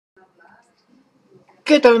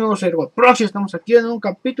¿Qué tal, amigos? Próximo estamos aquí en un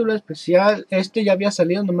capítulo especial. Este ya había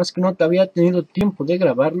salido, nomás que no te había tenido tiempo de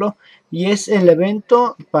grabarlo. Y es el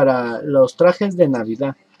evento para los trajes de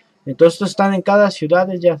Navidad. Entonces estos están en cada ciudad,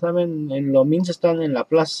 ya saben, en Lomins están en la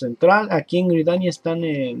Plaza Central, aquí en Gridania están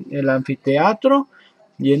en el anfiteatro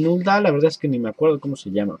y en Ulda, la verdad es que ni me acuerdo cómo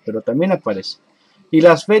se llama, pero también aparece. Y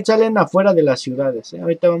las fechas salen afuera de las ciudades, ¿eh?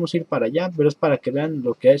 Ahorita vamos a ir para allá, pero es para que vean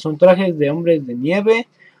lo que hay. Son trajes de hombres de nieve,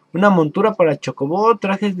 una montura para Chocobó,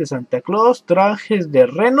 trajes de Santa Claus, trajes de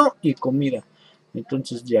reno y comida.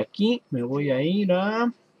 Entonces de aquí me voy a ir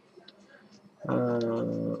 ¿a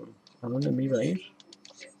dónde me iba a ir?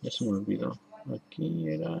 Ya se me olvidó. Aquí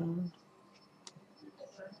era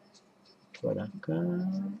para acá.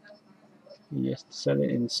 Y este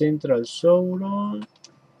sale en Central Sauron.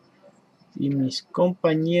 Y mis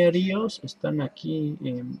compañeros están aquí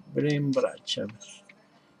en Brembranch.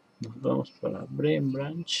 Nos vamos para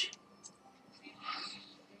Brembranch.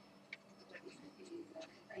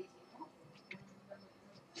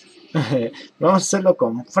 Vamos a hacerlo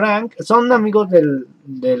con Frank. Son amigos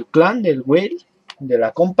del clan, del Will, de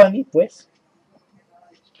la company, pues.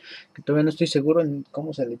 Que todavía no estoy seguro en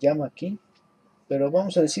cómo se le llama aquí. Pero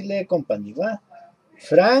vamos a decirle company, ¿va?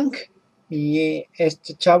 Frank y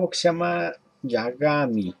este chavo que se llama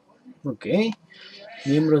Yagami. Ok.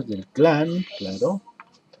 Miembros del clan, claro.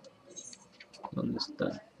 ¿Dónde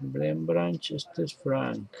está? Brembranch, este es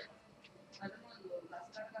Frank.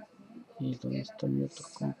 ¿Y dónde está mi otro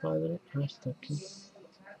compadre? Ah, está aquí.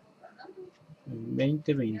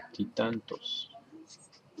 20, 20 y tantos.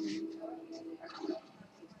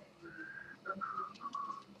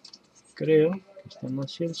 Creo que están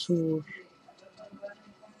hacia el sur.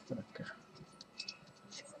 Por acá.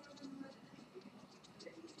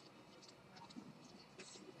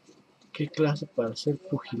 ¿Qué clase para ser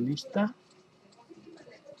pugilista?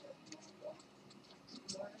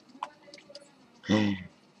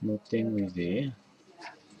 No tengo idea.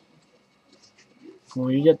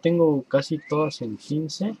 Como yo ya tengo casi todas en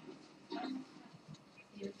 15.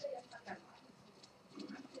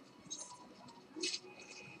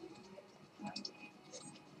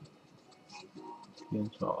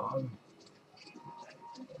 Quién sabe.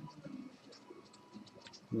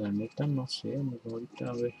 La neta no sé, ahorita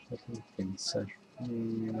a ver, déjame pensar.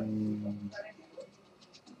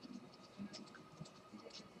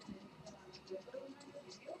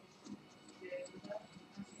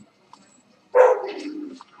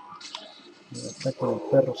 Está con el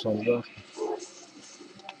perro salvaje.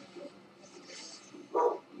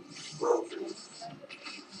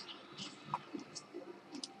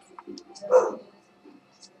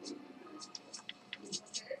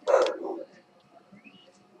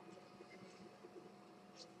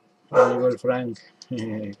 Ahí va el Frank.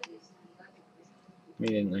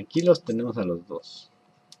 Miren, aquí los tenemos a los dos.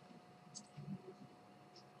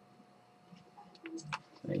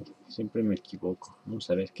 Ay, siempre me equivoco. Vamos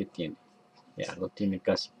a ver qué tiene. Ya lo tiene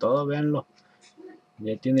casi todo, véanlo.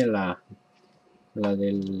 Ya tiene la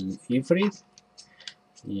del Ifrit.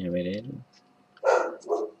 Y a ver el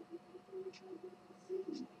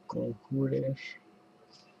Conjurer.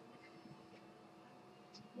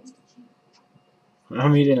 Ah,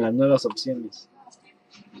 miren las nuevas opciones.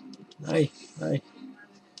 Ay, ay,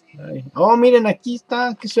 ay. Oh, miren, aquí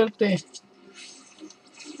está. Qué suerte.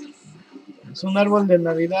 Es un árbol de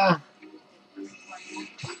Navidad.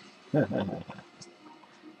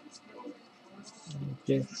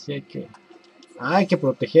 Sí hay que... hay que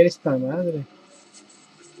proteger esta madre.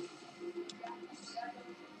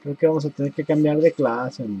 Creo que vamos a tener que cambiar de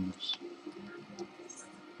clase, amigos.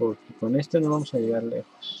 Porque con este no vamos a llegar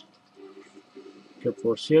lejos. Que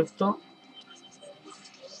por cierto...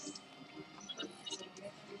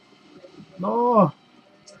 ¡No!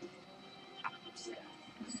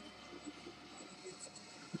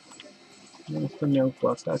 ¿Dónde está mi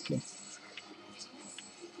autoataque?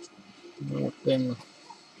 No lo tengo.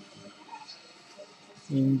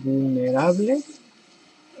 Invulnerable.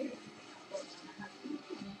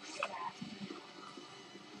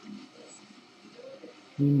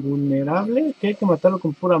 Invulnerable. ¿Qué hay que matarlo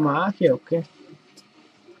con pura magia o qué?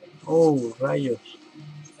 Oh, rayos.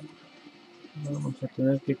 Vamos a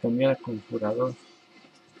tener que cambiar a conjurador.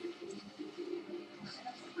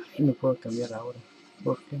 Y no puedo cambiar ahora.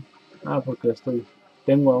 ¿Por qué? Ah, porque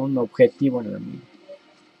tengo un objetivo en la mira.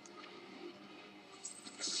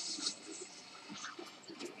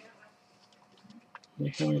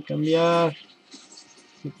 Déjame cambiar.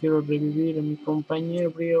 Si quiero revivir a mi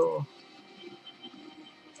compañero.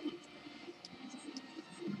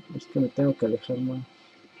 Es que me tengo que alejar más.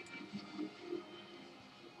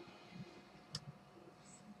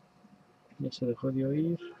 Ya se dejó de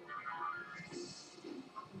oír.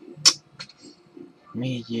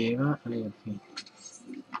 Me lleva. Ay, en fin.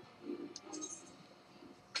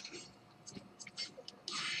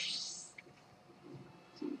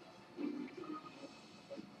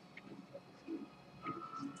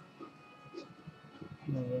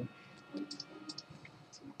 A ver.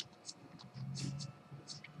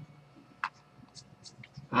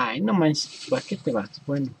 Ay, no manches. ¿Para qué te vas?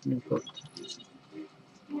 Bueno, no importa.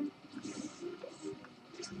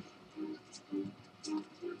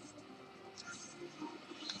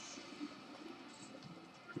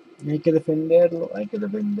 Hay que defenderlo. Hay que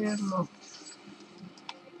defenderlo.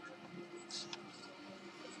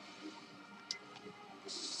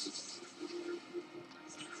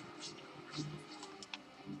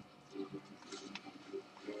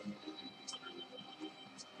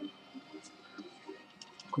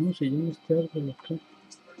 ¿Cómo se llama este árbol acá?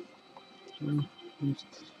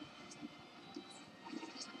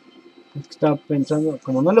 Es que estaba pensando,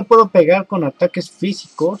 como no le puedo pegar con ataques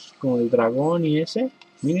físicos, como el dragón y ese,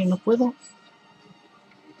 miren, no puedo.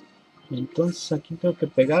 Entonces aquí tengo que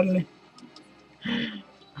pegarle.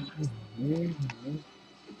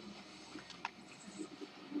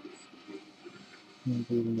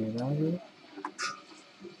 Invulnerable.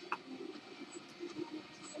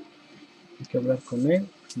 Hay que hablar con él.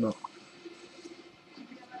 No.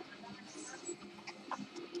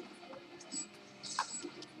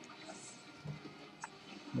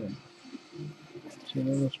 Bueno, si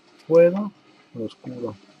no los puedo, los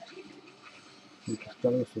curo. Porque está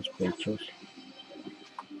lo sospechoso.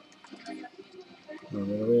 A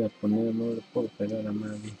ver, voy a poner, no le puedo pegar a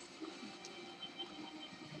nadie.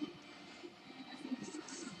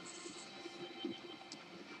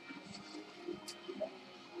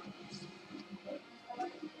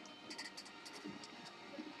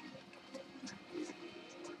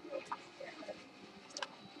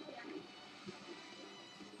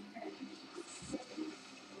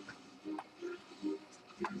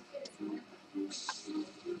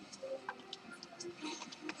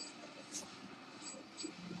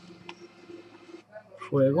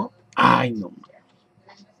 Fuego. Ay, no.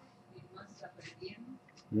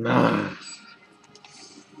 No.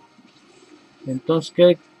 Entonces,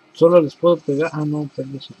 ¿qué? Solo les puedo pegar. Ah, no, pero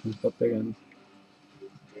eso me está pegando.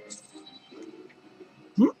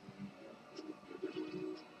 ¿Mm?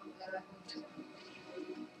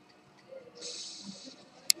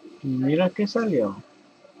 Y mira que salió.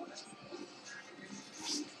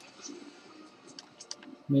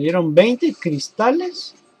 Me dieron 20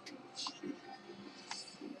 cristales.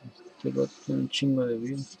 Este va a tener un chingo de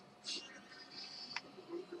vida.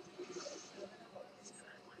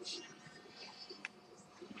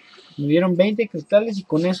 Me dieron 20 cristales y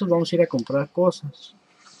con eso vamos a ir a comprar cosas.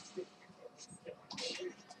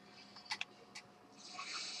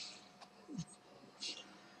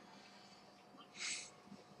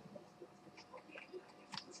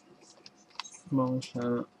 Vamos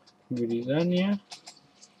a Gridania.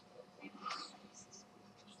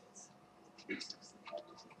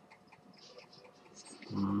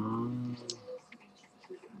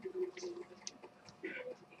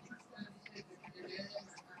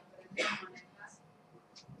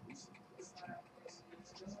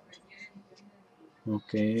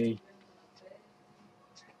 Ok.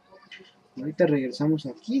 Ahorita regresamos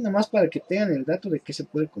aquí, nomás para que tengan el dato de que se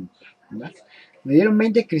puede comprar. ¿Verdad? Me dieron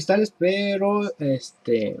 20 cristales, pero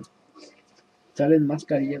salen más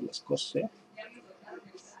carillas las cosas, ¿eh?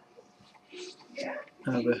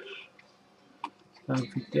 A ver.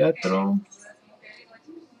 Anfiteatro.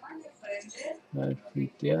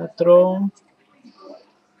 Anfiteatro.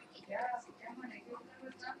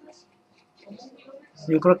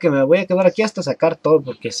 Yo creo que me voy a quedar aquí hasta sacar todo,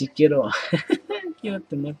 porque sí quiero, quiero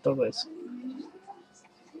tener todo eso.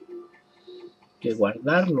 Que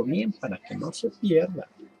guardarlo bien para que no se pierda.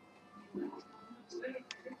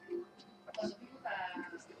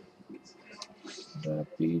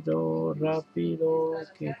 Rápido, rápido,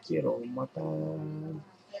 que quiero matar.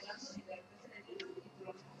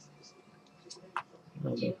 A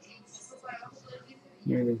ver.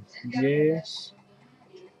 Miren, 10.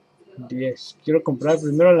 10. Quiero comprar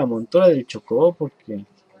primero la montura del Chocó porque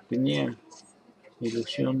tenía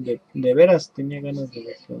ilusión de veras tenía ganas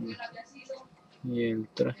de verlo. Y el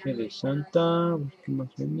traje de Santa, ¿qué más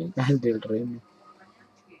venden? Ah, el del reno.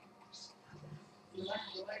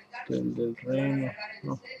 El del reno.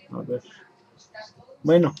 No, a ver.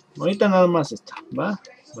 Bueno, ahorita nada más está, ¿va?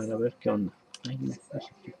 Para ver qué onda. Ay, no, es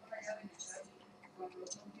aquí.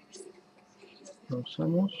 Lo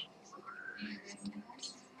usamos.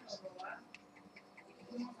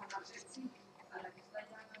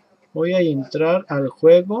 Voy a entrar al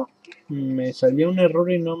juego. Me salió un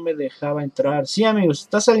error y no me dejaba entrar. Sí, amigos,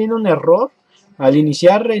 está saliendo un error. Al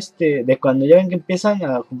iniciar de cuando ya ven que empiezan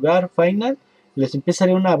a jugar Final, les empieza a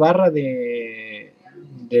salir una barra de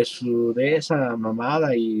esa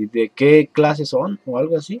mamada y de qué clases son o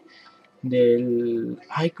algo así. Del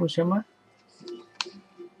ay, ¿cómo se llama?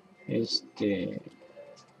 Este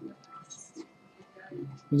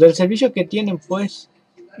del servicio que tienen, pues.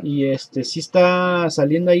 Y sí está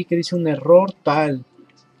saliendo ahí que dice un error tal.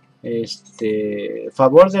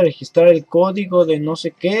 Favor de registrar el código de no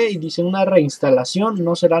sé qué y dice una reinstalación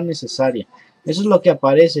no será necesaria. Eso es lo que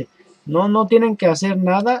aparece. No tienen que hacer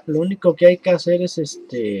nada, lo único que hay que hacer es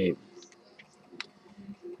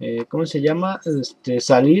 ¿cómo se llama?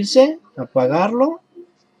 Salirse, apagarlo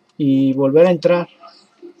y volver a entrar.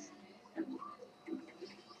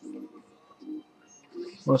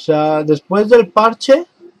 O sea, después del parche,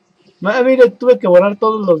 mire, tuve que borrar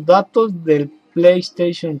todos los datos del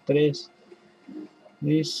PlayStation 3.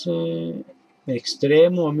 Dice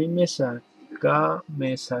extremo, a mí me saca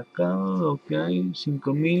lo que hay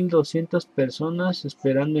 5200 personas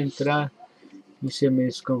esperando entrar y se me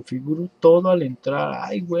desconfiguró todo al entrar.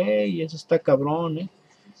 Ay, güey, eso está cabrón, eso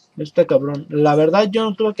está cabrón. La verdad yo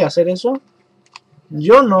no tuve que hacer eso.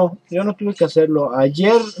 Yo no tuve que hacerlo.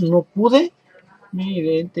 Ayer no pude.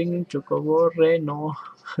 Miren, tengo un chocoborre, no.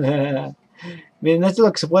 Miren, esto es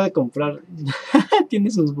lo que se puede comprar.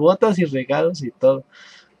 Tiene sus botas y regalos y todo.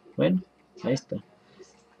 Bueno, ahí está.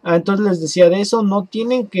 Entonces les decía de eso, no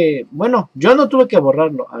tienen que, bueno, yo no tuve que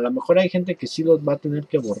borrarlo, a lo mejor hay gente que sí los va a tener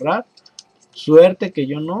que borrar, suerte que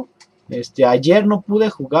yo no, ayer no pude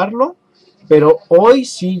jugarlo, pero hoy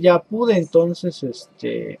sí ya pude, entonces,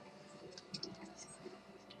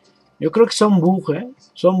 yo creo que son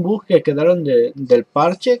bugs, son bugs que quedaron del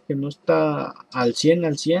parche, que no está al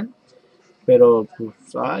 100, pero pues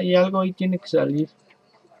hay algo ahí tiene que salir,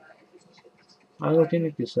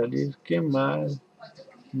 qué mal.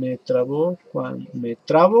 Me trabo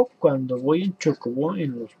cuando voy en Chocobó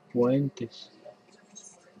en los puentes.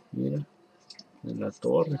 Mira, en la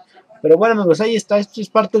torre. Pero bueno, amigos, ahí está. Esto es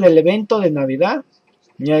parte del evento de Navidad.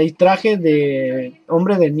 Y hay traje de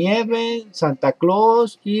hombre de nieve, Santa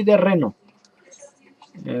Claus y de reno.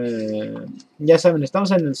 Ya saben,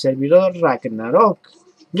 estamos en el servidor Ragnarok.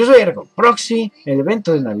 Yo soy Ergo Proxy, el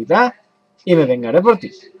evento de Navidad, y me vengaré por ti.